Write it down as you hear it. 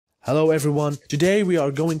Hello everyone, today we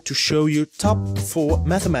are going to show you top 4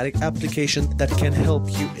 mathematics applications that can help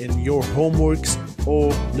you in your homeworks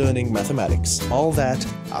or learning mathematics. All that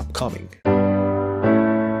upcoming.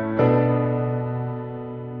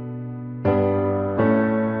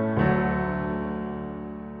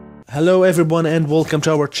 Hello everyone and welcome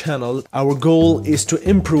to our channel. Our goal is to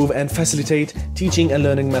improve and facilitate teaching and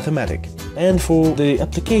learning mathematics. And for the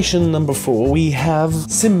application number 4 we have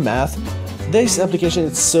SimMath. This application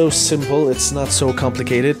is so simple, it's not so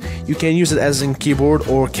complicated. You can use it as in keyboard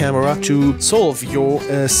or camera to solve your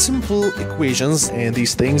simple equations and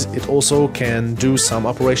these things. It also can do some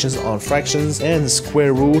operations on fractions and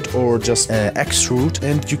square root or just x root,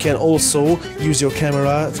 and you can also use your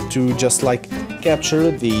camera to just like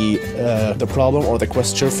capture the problem or the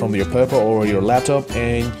question from your paper or your laptop,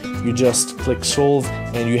 and you just click solve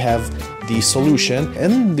and you have the solution.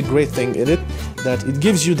 And the great thing in it that it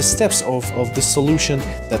gives you the steps of the solution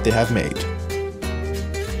that they have made.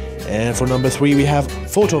 And for number 3 we have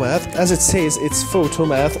Photomath. As it says, it's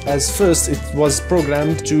Photomath, as first it was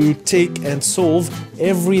programmed to take and solve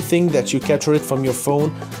everything that you capture it from your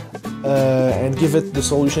phone and give it the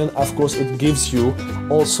solution. Of course it gives you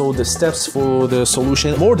also the steps for the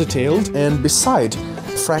solution more detailed, and beside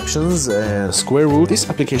fractions and square root, this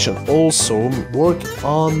application also work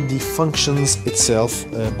on the functions itself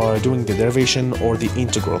by doing the derivation or the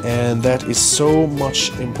integral, and that is so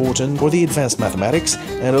much important for the advanced mathematics.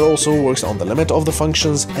 And it also works on the limit of the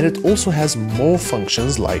functions, and it also has more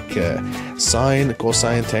functions like sine,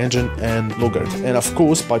 cosine, tangent and logarithm. And of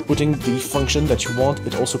course by putting the function that you want,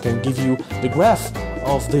 it also can give you the graph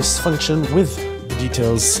of this function with the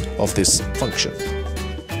details of this function.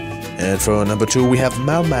 And for number 2 we have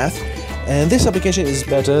Malmuth, and this application is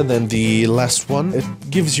better than the last one. It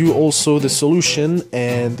gives you also the solution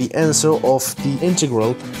and the answer of the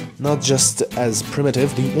integral, not just as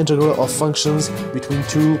primitive, the integral of functions between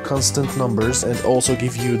two constant numbers, and also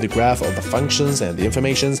give you the graph of the functions and the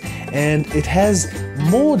informations. And it has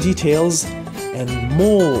more details and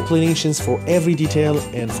more explanations for every detail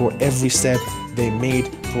and for every step they made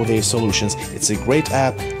for their solutions. It's a great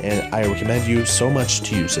app and I recommend you so much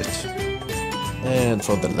to use it. And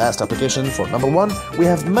for the last application, for number 1, we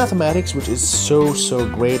have mathematics, which is so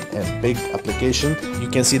great and big application. You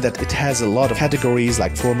can see that it has a lot of categories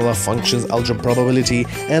like formula, functions, algebra, probability,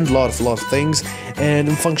 and lot of things. And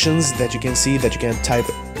in functions that you can see that you can type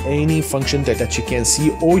any function that you can see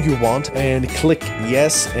or you want and click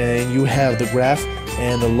yes, and you have the graph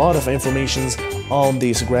and a lot of informations on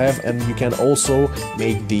this graph. And you can also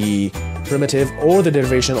make the primitive or the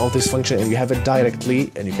derivation of this function, and you have it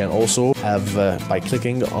directly. And you can also have by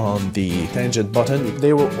clicking on the tangent button,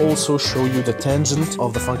 they will also show you the tangent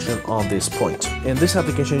of the function on this point. In this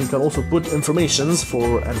application you can also put informations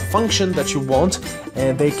for a function that you want,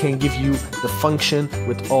 and they can give you the function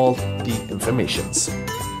with all the informations.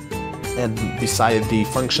 And beside the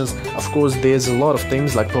functions, of course, there's a lot of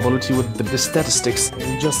things like probability with the statistics. And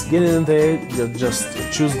you just get in there, you just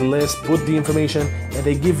choose the list, put the information, and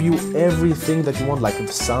they give you everything that you want, like the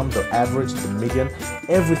sum, the average, the median,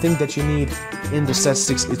 everything that you need in the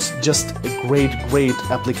statistics. It's just a great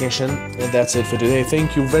application. And that's it for today.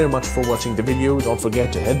 Thank you very much for watching the video. Don't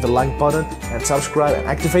forget to hit the like button and subscribe and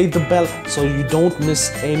activate the bell so you don't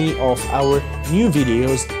miss any of our new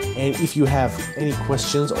videos. And if you have any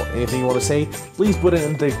questions or anything you want to say, please put it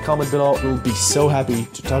in the comment below. We'll be so happy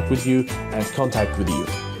to talk with you and contact with you.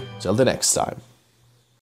 Till the next time.